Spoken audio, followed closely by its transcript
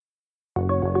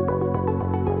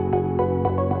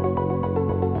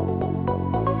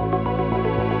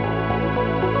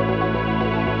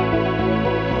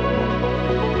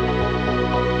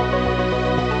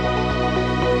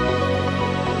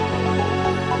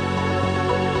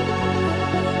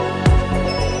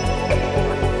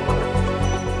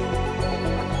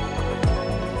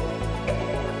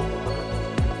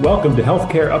Welcome to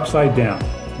Healthcare Upside Down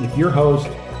with your host,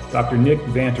 Dr. Nick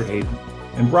Vanterhaden,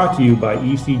 and brought to you by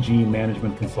ECG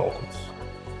Management Consultants.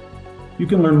 You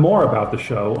can learn more about the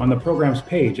show on the program's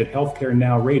page at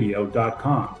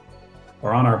healthcarenowradio.com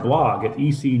or on our blog at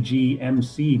ecgmc.com/HUD.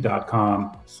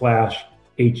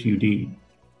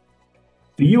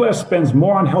 The U.S. spends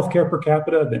more on healthcare per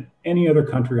capita than any other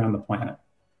country on the planet.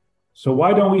 So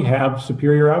why don't we have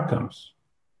superior outcomes?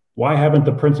 Why haven't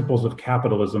the principles of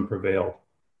capitalism prevailed?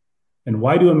 And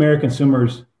why do American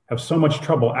consumers have so much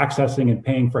trouble accessing and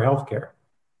paying for healthcare?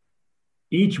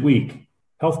 Each week,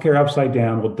 Healthcare Upside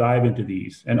Down will dive into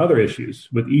these and other issues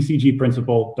with ECG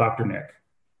principal Dr. Nick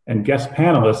and guest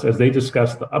panelists as they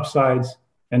discuss the upsides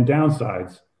and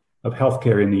downsides of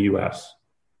healthcare in the US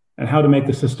and how to make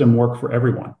the system work for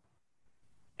everyone.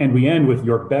 And we end with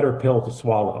your better pill to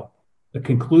swallow, the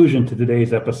conclusion to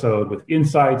today's episode with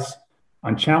insights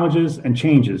on challenges and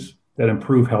changes that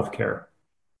improve healthcare.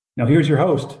 Now here's your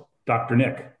host, Dr.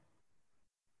 Nick.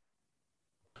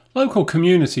 Local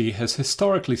community has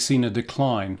historically seen a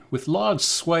decline, with large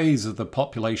swathes of the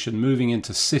population moving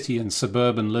into city and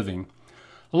suburban living.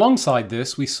 Alongside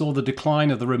this, we saw the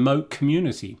decline of the remote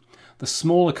community, the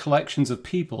smaller collections of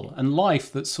people and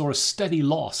life that saw a steady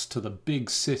loss to the big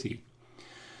city.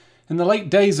 In the late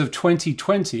days of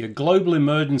 2020, a global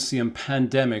emergency and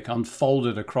pandemic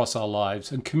unfolded across our lives,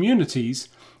 and communities,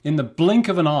 in the blink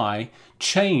of an eye,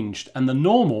 changed, and the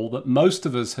normal that most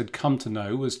of us had come to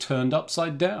know was turned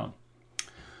upside down.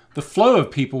 The flow of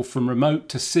people from remote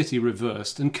to city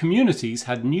reversed, and communities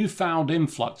had newfound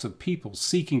influx of people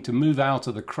seeking to move out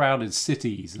of the crowded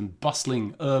cities and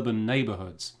bustling urban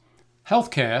neighborhoods.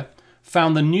 Healthcare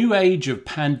found the new age of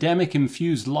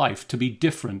pandemic-infused life to be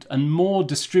different and more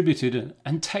distributed,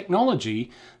 and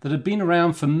technology that had been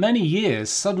around for many years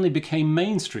suddenly became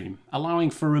mainstream,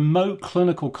 allowing for remote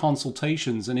clinical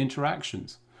consultations and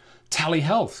interactions.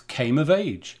 Telehealth came of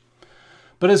age.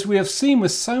 But as we have seen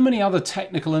with so many other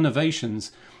technical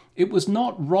innovations, it was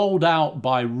not rolled out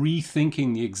by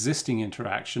rethinking the existing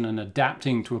interaction and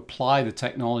adapting to apply the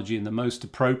technology in the most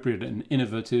appropriate and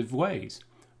innovative ways.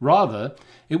 Rather,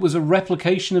 it was a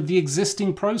replication of the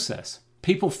existing process.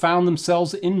 People found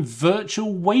themselves in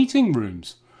virtual waiting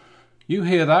rooms. You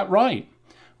hear that right.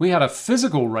 We had a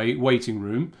physical waiting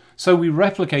room, so we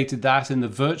replicated that in the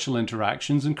virtual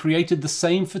interactions and created the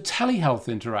same for telehealth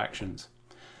interactions.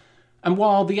 And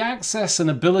while the access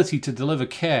and ability to deliver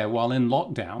care while in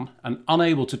lockdown and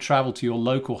unable to travel to your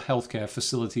local healthcare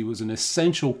facility was an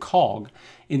essential cog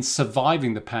in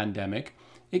surviving the pandemic,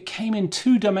 it came in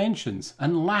two dimensions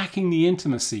and lacking the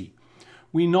intimacy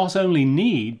we not only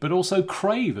need but also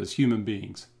crave as human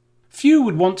beings. Few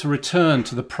would want to return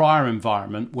to the prior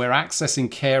environment where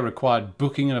accessing care required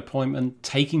booking an appointment,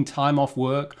 taking time off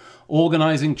work,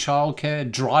 organising childcare,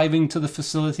 driving to the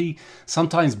facility,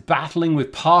 sometimes battling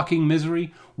with parking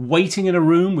misery, waiting in a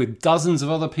room with dozens of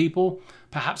other people,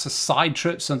 perhaps a side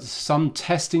trip to some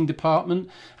testing department,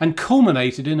 and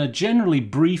culminated in a generally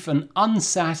brief and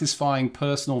unsatisfying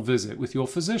personal visit with your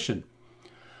physician.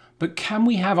 But can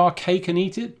we have our cake and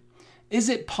eat it? Is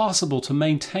it possible to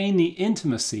maintain the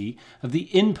intimacy of the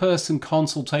in-person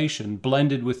consultation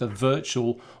blended with a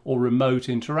virtual or remote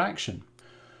interaction?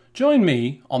 Join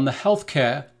me on the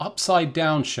Healthcare Upside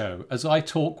Down show as I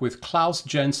talk with Klaus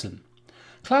Jensen.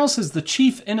 Klaus is the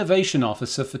Chief Innovation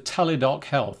Officer for Teladoc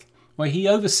Health, where he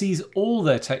oversees all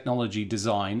their technology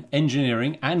design,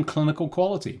 engineering, and clinical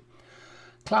quality.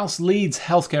 Klaus leads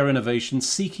healthcare innovation,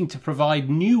 seeking to provide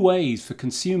new ways for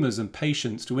consumers and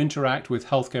patients to interact with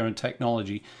healthcare and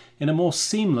technology in a more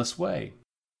seamless way.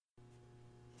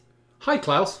 Hi,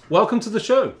 Klaus. Welcome to the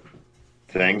show.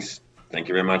 Thanks. Thank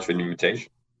you very much for the invitation.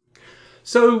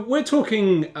 So we're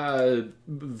talking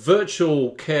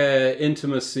virtual care,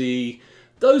 intimacy.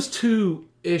 Those two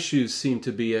issues seem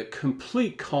to be at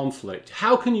complete conflict.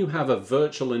 How can you have a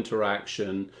virtual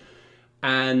interaction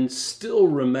and still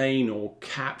remain or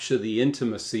capture the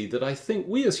intimacy that I think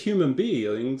we as human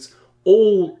beings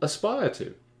all aspire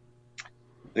to?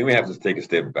 I think we have to take a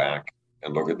step back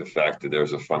and look at the fact that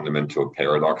there's a fundamental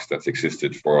paradox that's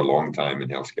existed for a long time in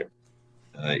healthcare.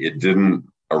 It didn't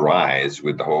arise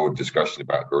with the whole discussion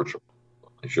about virtual.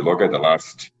 If you look at the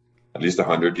last at least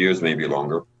 100 years, maybe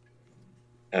longer,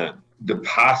 the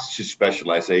path to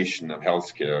specialization of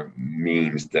healthcare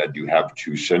means that you have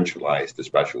to centralize the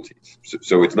specialties.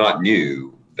 So it's not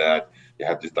new that you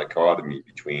have this dichotomy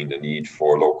between the need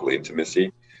for local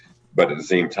intimacy, but at the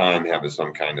same time have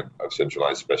some kind of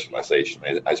centralized specialization.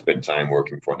 I spent time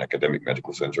working for an academic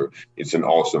medical center. It's an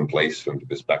awesome place from the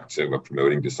perspective of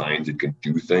promoting the science. It can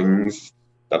do things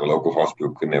that a local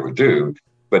hospital could never do.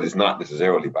 but it's not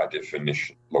necessarily by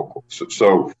definition local.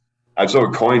 So I've sort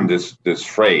of coined this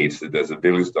phrase that there's a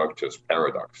Villers-Doctors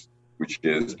paradox, which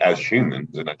is, as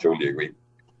humans, and I totally agree,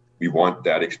 we want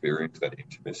that experience, that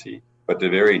intimacy, but the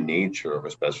very nature of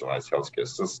a specialized healthcare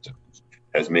system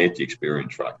has made the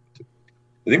experience fragmented.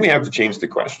 I think we have to change the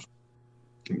question.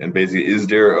 And basically, is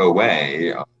there a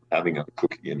way of having a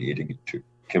cookie and eating it too?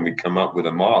 Can we come up with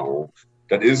a model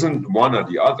that isn't one or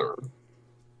the other,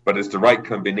 but is the right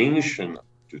combination of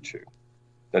the two,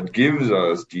 that gives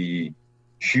us the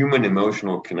human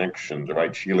emotional connection, the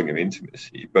right feeling of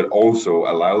intimacy, but also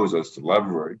allows us to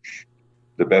leverage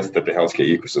the best that the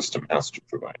healthcare ecosystem has to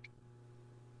provide?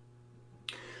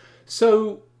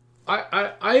 So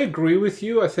I agree with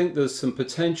you. I think there's some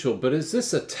potential, but is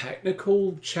this a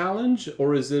technical challenge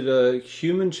or is it a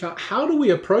human challenge? How do we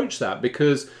approach that?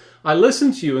 Because I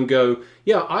listen to you and go,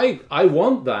 yeah, I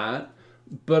want that,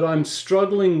 but I'm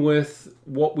struggling with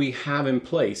what we have in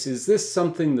place. Is this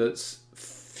something that's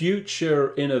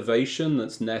future innovation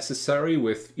that's necessary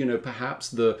with, perhaps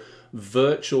the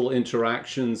virtual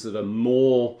interactions that are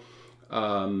more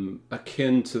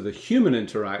akin to the human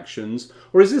interactions,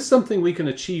 or is this something we can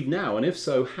achieve now? And if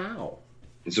so, how?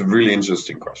 It's a really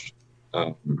interesting question.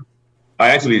 I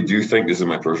actually do think, this is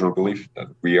my personal belief, that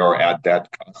we are at that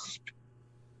cusp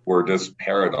where this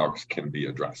paradox can be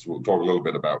addressed. We'll talk a little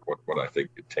bit about what I think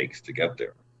it takes to get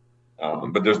there.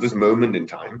 But there's this moment in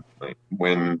time, right,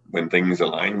 when things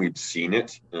align. We've seen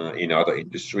it in other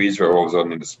industries where all of a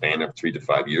sudden in the span of 3 to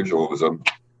 5 years, all of a sudden,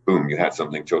 boom, you had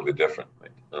something totally different,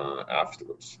 right,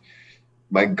 afterwards.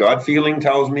 My gut feeling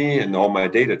tells me, and all my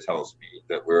data tells me,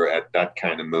 that we're at that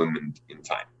kind of moment in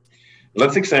time.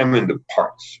 Let's examine the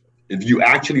parts. If you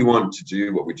actually want to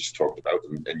do what we just talked about,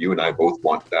 and you and I both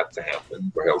want that to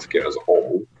happen for healthcare as a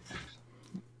whole,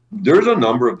 there's a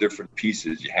number of different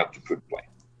pieces you have to put in play.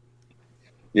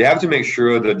 You have to make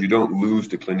sure that you don't lose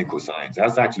the clinical science. It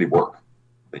has to actually work.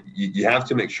 You have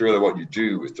to make sure that what you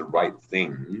do is the right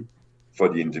thing for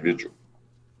the individual.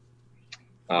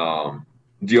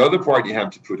 The other part you have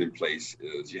to put in place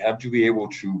is you have to be able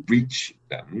to reach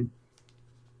them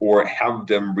or have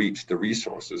them reach the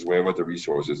resources, wherever the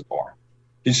resources are.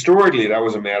 Historically, that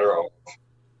was a matter of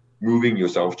moving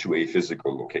yourself to a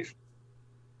physical location.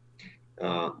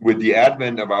 With the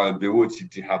advent of our ability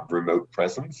to have remote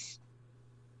presence,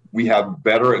 we have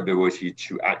better ability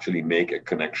to actually make a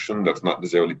connection that's not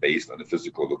necessarily based on a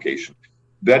physical location.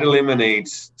 That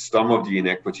eliminates some of the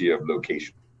inequity of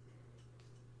location.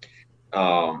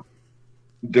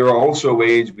 There are also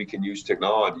ways we can use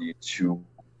technology to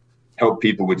help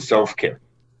people with self-care.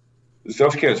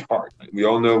 Self-care is hard. We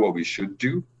all know what we should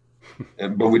do,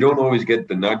 but we don't always get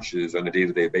the nudges on a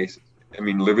day-to-day basis. I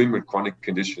mean, living with chronic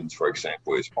conditions, for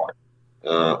example, is hard.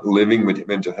 Living with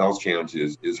mental health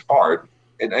challenges is hard.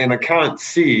 And I can't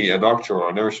see a doctor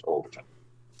or a nurse all the time.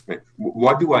 Right?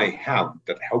 What do I have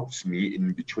that helps me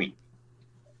in between?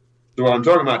 So what I'm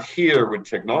talking about here with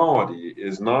technology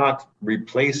is not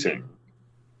replacing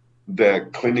the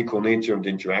clinical nature of the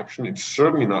interaction. It's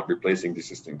certainly not replacing the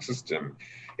existing system.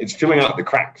 It's filling out the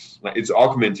cracks. It's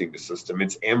augmenting the system.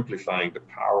 It's amplifying the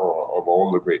power of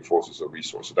all the great forces of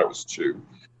resource. So that was 2.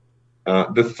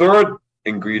 The third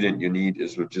ingredient you need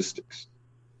is logistics.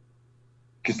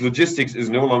 Because logistics is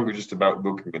no longer just about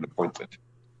booking an appointment.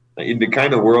 In the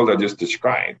kind of world I just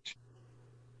described,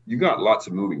 you got lots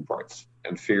of moving parts,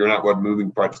 and figuring out what moving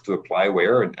parts to apply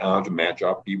where and how to match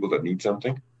up people that need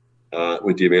something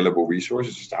with the available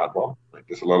resources is just a hard problem. Right?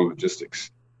 There's a lot of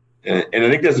logistics. And I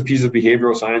think there's a piece of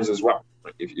behavioral science as well,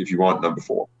 right? if you want number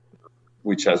 4,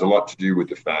 which has a lot to do with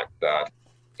the fact that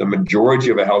the majority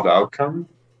of a health outcome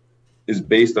is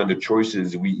based on the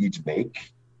choices we each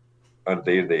make on a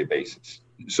day-to-day basis.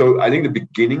 So I think the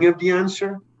beginning of the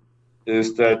answer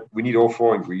is that we need all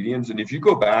 4 ingredients. And if you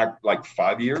go back like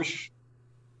 5 years,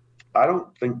 I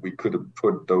don't think we could have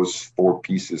put those 4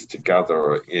 pieces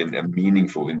together in a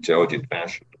meaningful, intelligent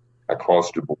fashion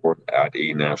across the board at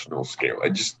a national scale.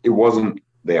 It wasn't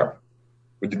there.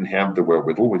 We didn't have the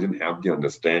wherewithal. We didn't have the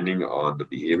understanding on the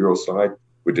behavioral side.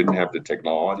 We didn't have the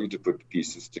technology to put the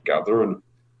pieces together. And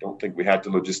don't think we had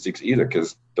the logistics either,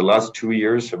 because the last 2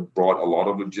 years have brought a lot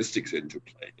of logistics into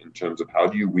play in terms of how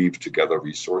do you weave together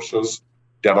resources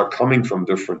that are coming from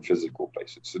different physical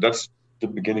places. So that's the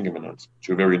beginning of an answer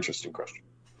to a very interesting question.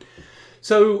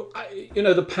 So,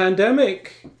 the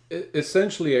pandemic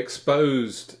essentially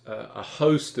exposed a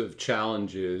host of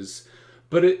challenges,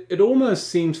 but it almost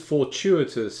seems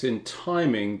fortuitous in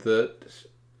timing that,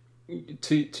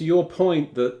 to your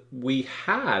point that we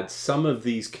had some of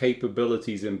these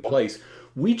capabilities in place,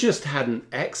 we just hadn't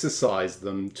exercised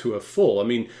them to a full. I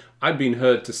mean, I've been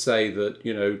heard to say that,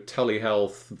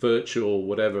 telehealth, virtual,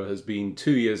 whatever, has been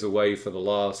 2 years away for the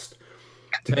last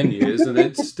 10 years, and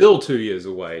it's still 2 years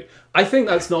away. I think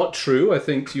that's not true. I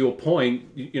think, to your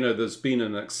point, there's been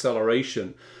an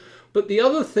acceleration. But the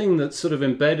other thing that's sort of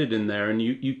embedded in there, and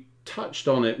you touched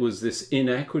on it, was this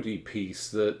inequity piece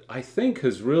that I think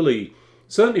has really,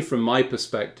 certainly from my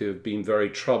perspective, been very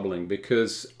troubling,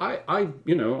 because I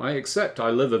accept I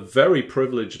live a very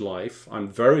privileged life. I'm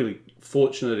very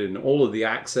fortunate in all of the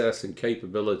access and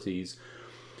capabilities.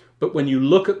 But when you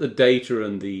look at the data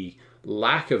and the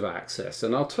lack of access,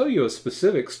 and I'll tell you a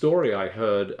specific story I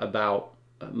heard about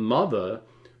a mother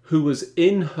who was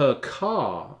in her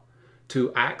car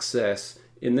to access,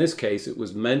 in this case, it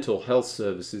was mental health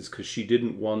services, because she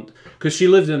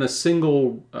lived in a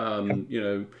single,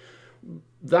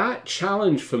 that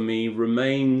challenge for me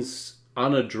remains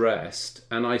unaddressed.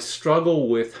 And I struggle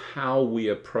with how we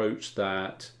approach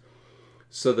that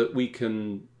so that we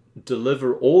can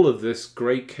deliver all of this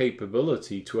great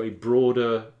capability to a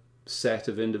broader set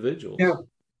of individuals. Yeah,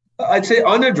 I'd say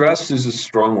unaddressed is a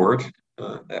strong word.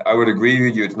 I would agree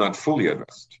with you, it's not fully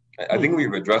addressed. I think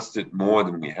we've addressed it more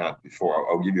than we had before.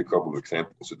 I'll give you a couple of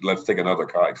examples. Let's take another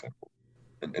car example.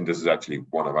 And this is actually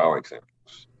one of our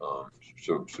examples.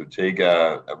 So take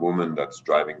a woman that's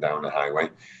driving down the highway.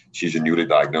 She's a newly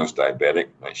diagnosed diabetic.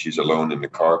 Right? She's alone in the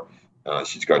car.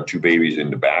 She's got 2 babies in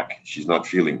the back. She's not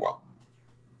feeling well.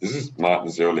 This is not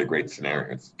necessarily a great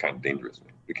scenario. It's kind of dangerous,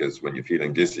 because when you're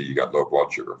feeling dizzy, you got low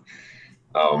blood sugar.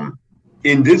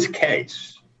 In this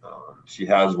case, she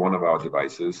has one of our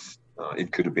devices.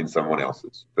 It could have been someone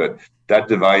else's, but that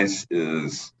device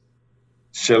is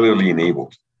cellularly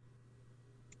enabled,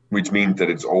 which means that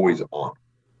it's always on.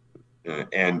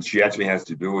 And she actually has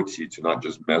the ability to not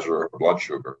just measure her blood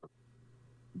sugar,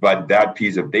 but that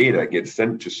piece of data gets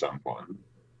sent to someone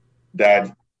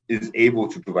that is able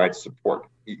to provide support,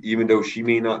 even though she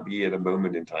may not be at a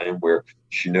moment in time where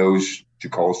she knows to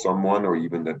call someone, or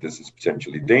even that this is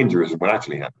potentially dangerous. What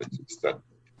actually happens is that,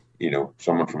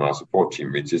 someone from our support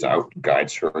team reaches out,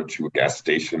 guides her to a gas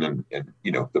station, and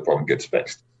the problem gets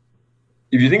fixed.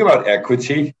 If you think about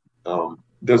equity,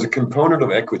 there's a component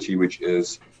of equity, which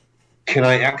is, can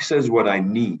I access what I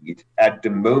need at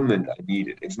the moment I need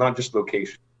it? It's not just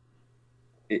location.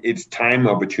 It's time,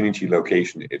 opportunity,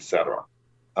 location, etc.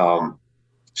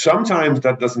 Sometimes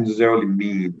that doesn't necessarily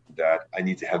mean that I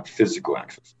need to have physical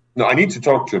access. No, I need to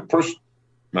talk to a person,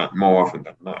 not more often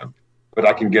than not, but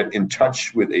I can get in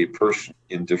touch with a person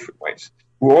in different ways.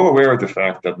 We're all aware of the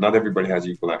fact that not everybody has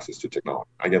equal access to technology.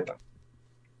 I get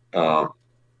that.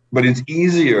 But it's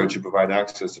easier to provide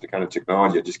access to the kind of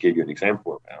technology I just gave you an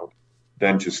example about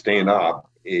than to stand up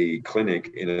a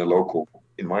clinic in a local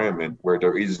environment where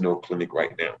there is no clinic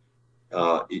right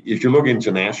now. If you look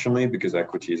internationally, because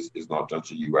equity is not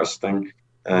just a US thing,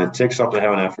 take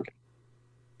Sub-Saharan Africa.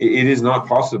 It is not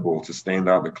possible to stand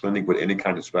up a clinic with any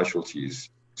kind of specialties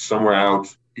somewhere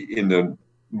out in the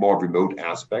more remote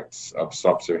aspects of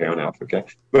Sub-Saharan Africa,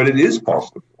 but it is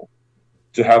possible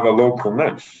to have a local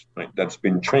nurse, right, that's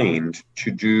been trained to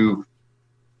do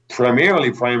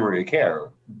primarily primary care,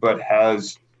 but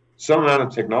has some amount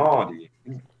of technology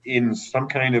in some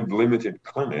kind of limited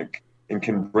clinic and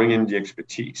can bring in the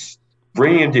expertise.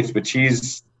 Bringing in the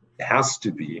expertise has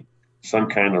to be some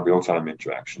kind of real-time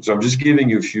interaction. So I'm just giving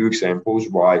you a few examples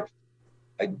why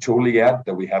I totally get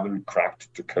that we haven't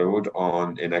cracked the code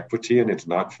on inequity and it's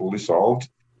not fully solved.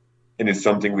 And it's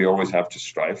something we always have to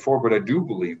strive for. But I do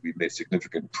believe we've made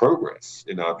significant progress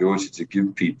in our ability to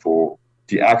give people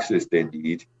the access they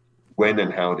need when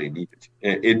and how they need it.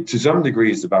 It to some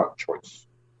degree, is about choice.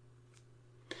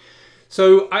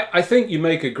 So I think you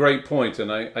make a great point,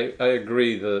 and I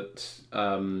agree that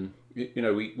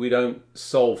we don't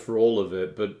solve for all of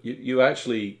it, but you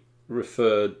actually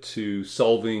referred to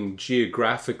solving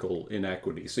geographical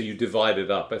inequity. So you divide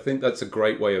it up. I think that's a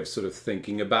great way of sort of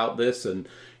thinking about this, and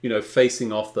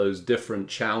facing off those different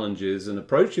challenges and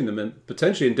approaching them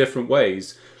potentially in different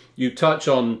ways. You touch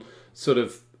on sort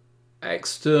of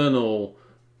external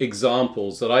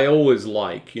examples that I always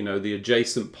like, the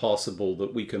adjacent possible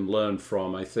that we can learn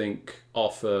from, I think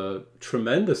offer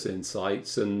tremendous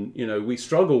insights, and we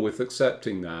struggle with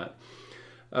accepting that.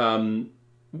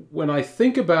 When I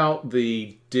think about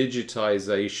the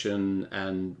digitization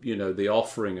and the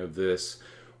offering of this,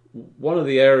 one of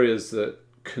the areas that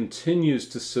continues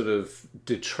to sort of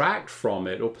detract from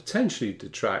it, or potentially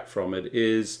detract from it,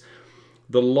 is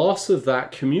the loss of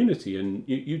that community. And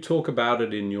you talk about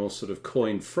it in your sort of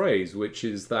coined phrase, which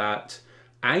is that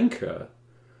anchor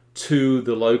to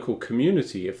the local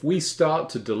community. If we start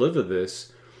to deliver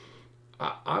this,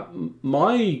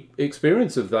 my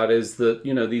experience of that is that,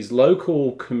 these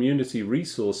local community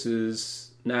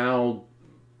resources now,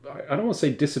 I don't want to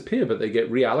say disappear, but they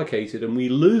get reallocated, and we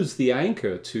lose the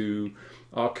anchor to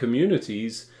our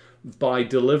communities by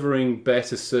delivering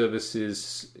better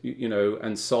services,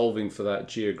 and solving for that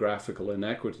geographical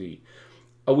inequity.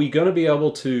 Are we going to be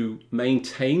able to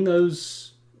maintain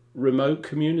those remote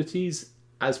communities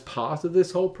as part of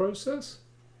this whole process?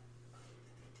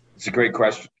 It's a great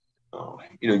question.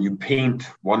 You paint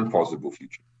one possible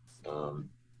future.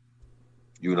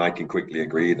 You and I can quickly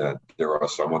agree that there are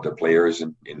some other players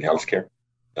in healthcare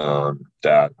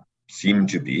that seem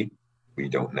to be, we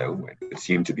don't know,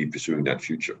 seem to be pursuing that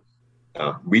future.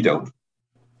 We don't.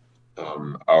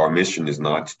 Our mission is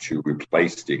not to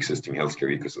replace the existing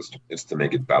healthcare ecosystem. It's to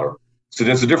make it better. So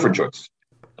there's a different choice.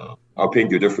 I'll paint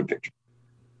you a different picture.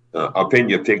 I'll paint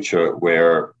you a picture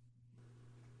where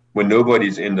when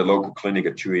nobody's in the local clinic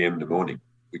at 2 a.m. in the morning,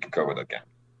 we can cover that gap.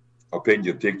 I'll paint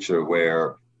you a picture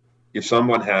where if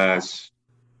someone has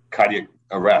cardiac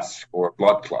arrest or a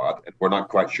blood clot and we're not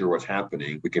quite sure what's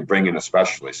happening, we can bring in a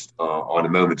specialist on a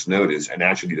moment's notice, and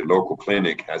actually the local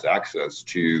clinic has access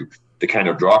to the kind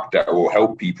of drug that will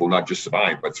help people not just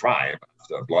survive but thrive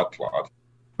after a blood clot.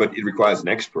 But it requires an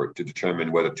expert to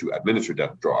determine whether to administer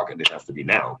that drug, and it has to be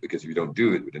now, because if you don't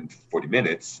do it within 40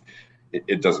 minutes,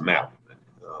 it doesn't matter.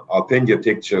 I'll paint you a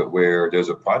picture where there's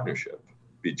a partnership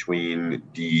between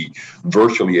the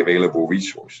virtually available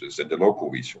resources and the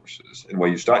local resources, and where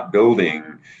you start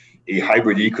building a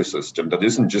hybrid ecosystem that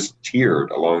isn't just tiered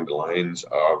along the lines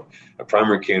of a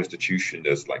primary care institution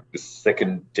that's like the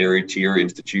secondary tier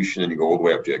institution, and you go all the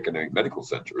way up to academic medical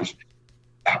centers.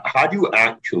 How do you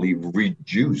actually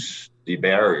reduce the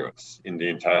barriers in the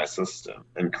entire system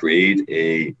and create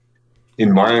a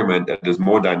environment that is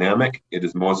more dynamic, it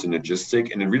is more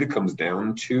synergistic, and it really comes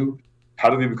down to how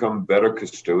do we become better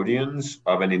custodians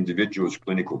of an individual's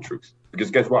clinical truth?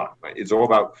 Because guess what? Right? It's all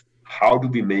about how do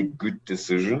we make good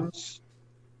decisions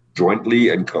jointly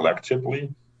and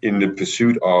collectively in the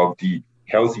pursuit of the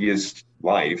healthiest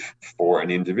life for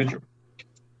an individual.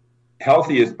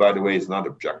 Healthiest, by the way, is not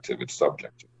objective, it's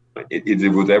subjective. Right?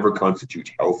 It would ever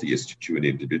constitute healthiest to an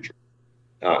individual.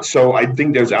 So I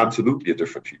think there's absolutely a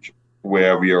different future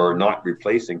where we are not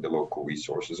replacing the local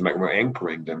resources, we're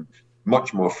anchoring them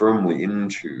much more firmly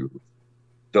into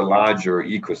the larger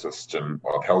ecosystem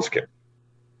of healthcare.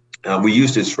 We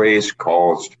use this phrase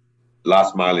called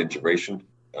last mile integration.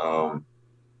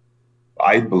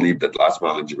 I believe that last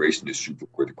mile integration is super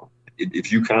critical.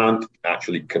 If you can't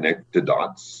actually connect the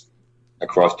dots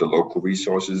across the local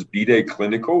resources, be they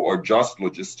clinical or just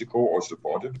logistical or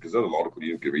supportive, because there's a lot of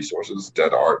clinical resources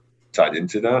that are tied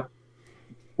into that,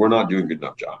 we're not doing a good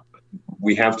enough job.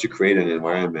 We have to create an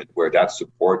environment where that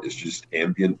support is just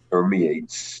ambient,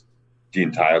 permeates the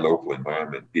entire local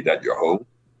environment, be that your home,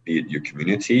 be it your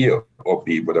community, or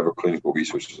be it whatever clinical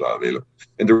resources are available.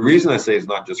 And the reason I say it's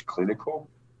not just clinical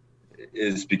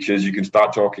is because you can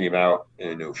start talking about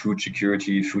food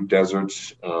security, food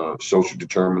deserts, social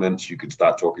determinants. You can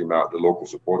start talking about the local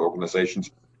support organizations.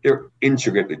 They're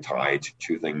intricately tied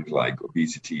to things like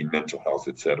obesity, mental health,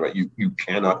 etc. You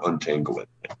cannot untangle it.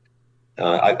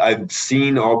 I've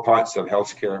seen all parts of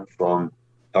healthcare, from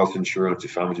health insurance to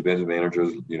pharmacy benefit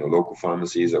managers, local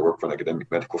pharmacies. I work for an academic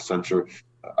medical center.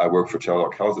 I work for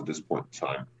Teladoc Health at this point in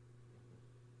time.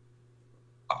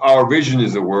 Our vision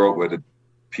is a world where the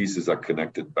pieces are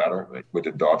connected better, right? Where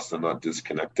the dots are not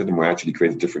disconnected, and we're actually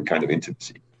creating a different kind of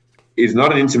intimacy. It's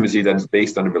not an intimacy that's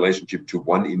based on a relationship to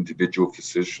one individual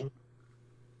physician.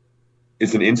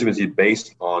 It's an intimacy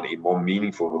based on a more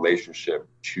meaningful relationship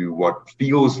to what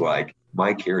feels like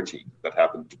my care team that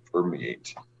happens to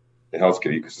permeate the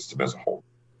healthcare ecosystem as a whole.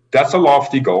 That's a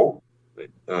lofty goal.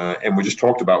 And we just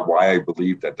talked about why I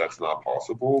believe that that's not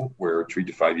possible, where 3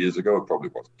 to 5 years ago, it probably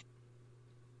wasn't.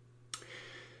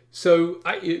 So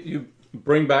you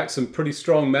bring back some pretty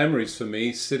strong memories for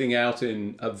me, sitting out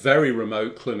in a very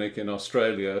remote clinic in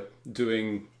Australia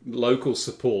doing local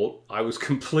support. I was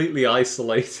completely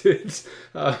isolated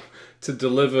to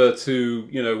deliver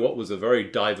to, what was a very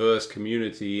diverse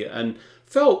community, and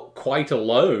felt quite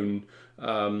alone.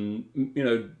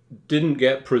 Didn't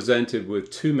get presented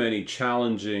with too many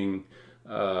challenging,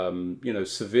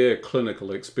 severe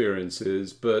clinical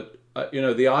experiences, but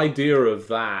the idea of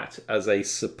that as a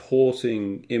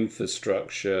supporting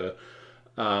infrastructure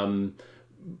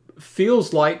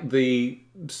feels like the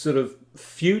sort of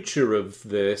future of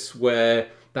this, where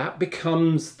that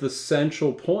becomes the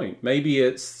central point. Maybe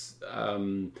it's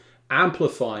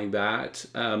amplifying that,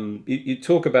 you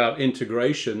talk about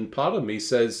integration. Part of me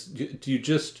says, do you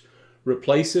just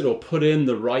replace it or put in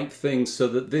the right things so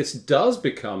that this does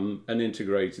become an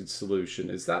integrated solution?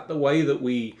 Is that the way that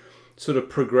we sort of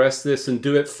progress this and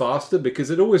do it faster? Because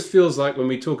it always feels like when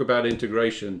we talk about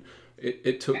integration,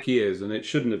 it took years, and it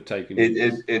shouldn't have taken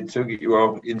years. It took,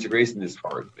 well, integration is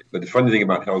hard. But the funny thing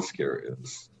about healthcare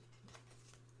is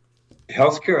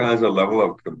healthcare has a level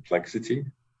of complexity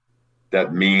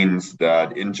that means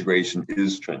that integration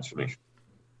is transformation.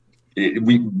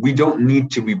 We don't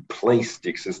need to replace the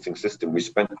existing system. We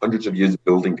spent hundreds of years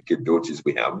building the capabilities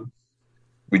we have.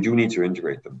 We do need to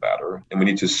integrate them better, and we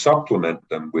need to supplement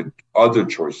them with other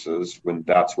choices when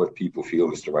that's what people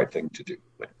feel is the right thing to do.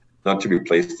 Not to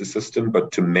replace the system,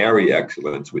 but to marry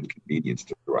excellence with convenience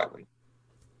the right way.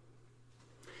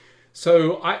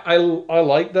 So I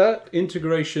like that.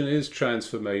 Integration is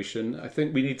transformation. I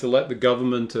think we need to let the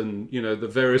government and the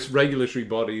various regulatory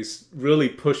bodies really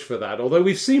push for that. Although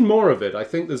we've seen more of it, I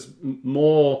think there's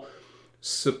more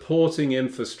supporting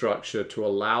infrastructure to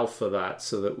allow for that,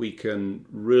 so that we can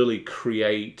really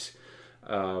create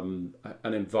an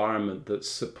environment that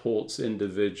supports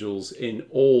individuals in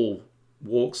all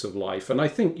walks of life. And I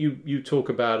think you talk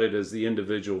about it as the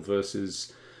individual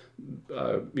versus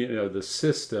the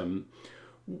system.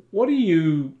 What are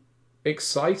you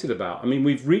excited about? I mean,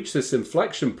 we've reached this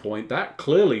inflection point that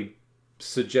clearly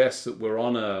suggests that we're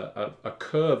on a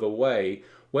curve away.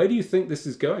 Where do you think this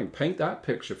is going? Paint that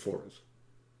picture for us.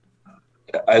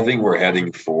 I think we're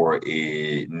heading for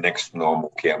a next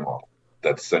normal care model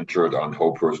that's centered on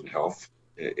whole person health.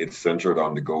 It's centered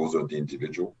on the goals of the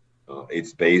individual.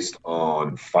 It's based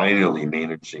on finally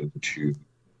managing to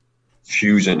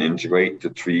fuse and integrate the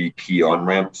three key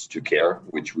on-ramps to care,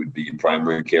 which would be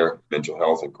primary care, mental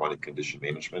health, and chronic condition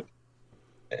management.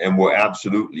 And we're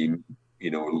absolutely,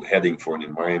 heading for an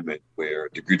environment where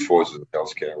the good forces of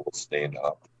healthcare will stand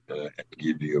up and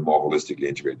give you a more holistically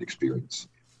integrated experience.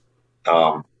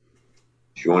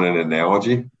 If you want an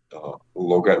analogy,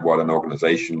 look at what an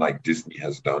organization like Disney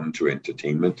has done to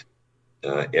entertainment.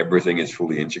 Everything is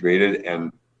fully integrated,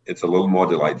 and it's a little more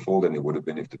delightful than it would have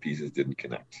been if the pieces didn't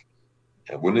connect.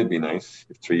 And wouldn't it be nice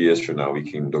if 3 years from now we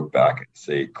can look back and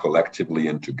say, collectively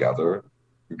and together,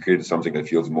 we created something that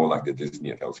feels more like the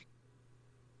Disney of healthcare?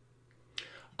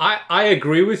 I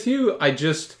agree with you. I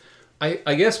guess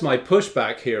my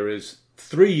pushback here is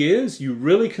 3 years. You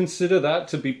really consider that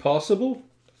to be possible?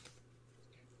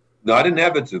 Not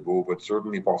inevitable, but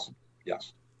certainly possible.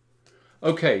 Yes.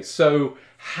 Okay, so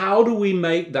how do we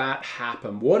make that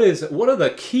happen? What are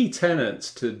the key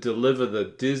tenets to deliver the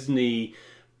Disney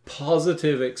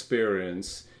positive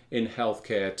experience in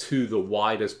healthcare to the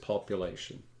widest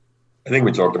population? I think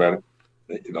we talked about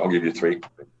it. I'll give you three.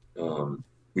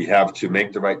 We have to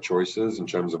make the right choices in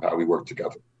terms of how we work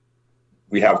together.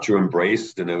 We have to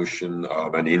embrace the notion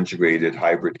of an integrated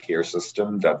hybrid care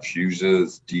system that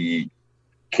fuses the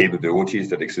capabilities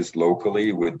that exist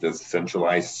locally with the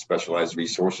centralized, specialized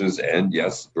resources and,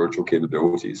 yes, virtual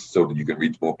capabilities, so that you can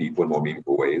reach more people in more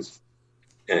meaningful ways.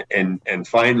 And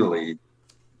finally,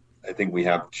 I think we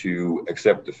have to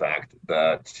accept the fact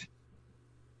that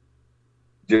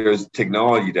there's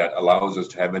technology that allows us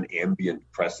to have an ambient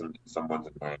presence in someone's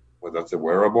environment, whether it's a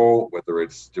wearable, whether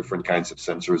it's different kinds of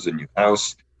sensors in your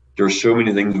house. There's so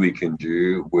many things we can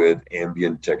do with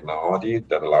ambient technology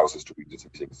that allows us to do these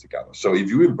things together. So if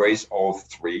you embrace all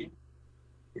three,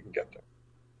 we can get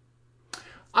there.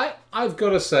 I've got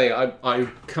to say, I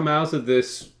come out of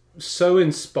this so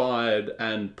inspired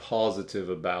and positive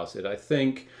about it. I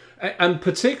think, and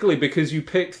particularly because you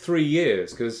picked 3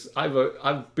 years, because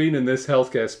I've been in this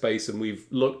healthcare space and we've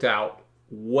looked out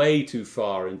way too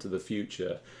far into the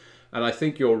future. And I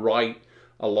think you're right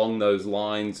along those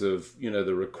lines of,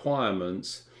 the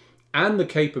requirements and the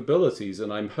capabilities.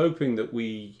 And I'm hoping that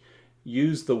we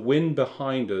use the wind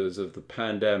behind us of the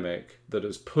pandemic that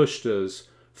has pushed us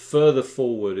further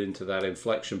forward into that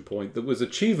inflection point that was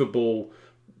achievable,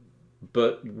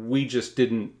 but we just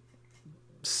didn't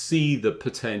see the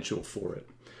potential for it.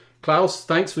 Klaus,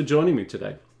 thanks for joining me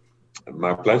today.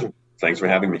 My pleasure. Thanks for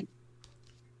having me.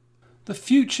 The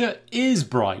future is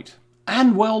bright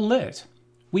and well lit.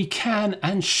 We can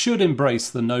and should embrace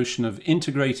the notion of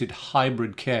integrated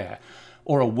hybrid care,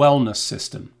 or a wellness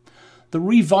system. The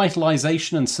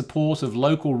revitalization and support of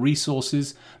local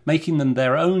resources, making them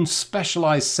their own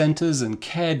specialized centers and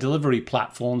care delivery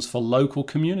platforms for local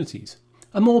communities.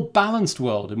 A more balanced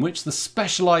world in which the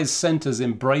specialized centers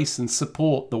embrace and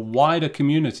support the wider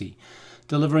community,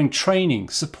 delivering training,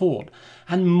 support,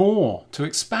 and more to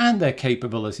expand their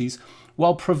capabilities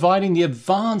while providing the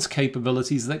advanced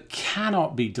capabilities that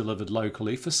cannot be delivered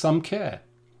locally for some care.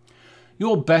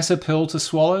 Your better pill to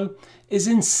swallow is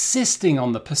insisting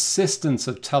on the persistence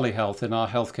of telehealth in our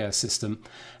healthcare system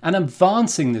and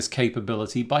advancing this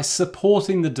capability by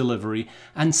supporting the delivery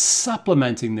and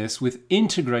supplementing this with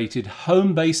integrated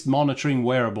home-based monitoring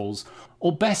wearables,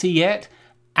 or better yet,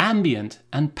 ambient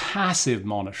and passive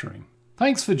monitoring.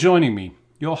 Thanks for joining me,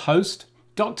 your host,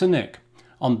 Dr. Nick,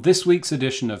 on this week's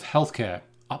edition of Healthcare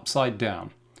Upside Down.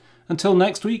 Until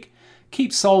next week,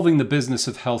 keep solving the business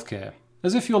of healthcare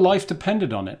as if your life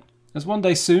depended on it, as one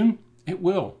day soon it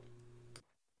will.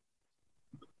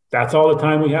 That's all the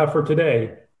time we have for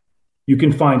today. You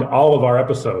can find all of our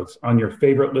episodes on your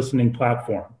favorite listening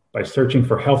platform by searching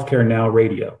for Healthcare Now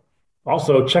Radio.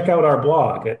 Also, check out our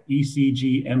blog at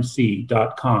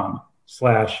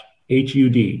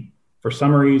ecgmc.com/HUD for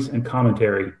summaries and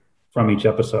commentary from each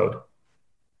episode.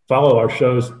 Follow our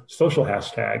show's social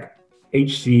hashtag,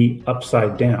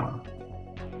 HCUpsideDown.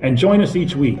 And join us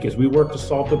each week as we work to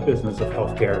solve the business of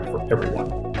healthcare for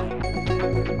everyone.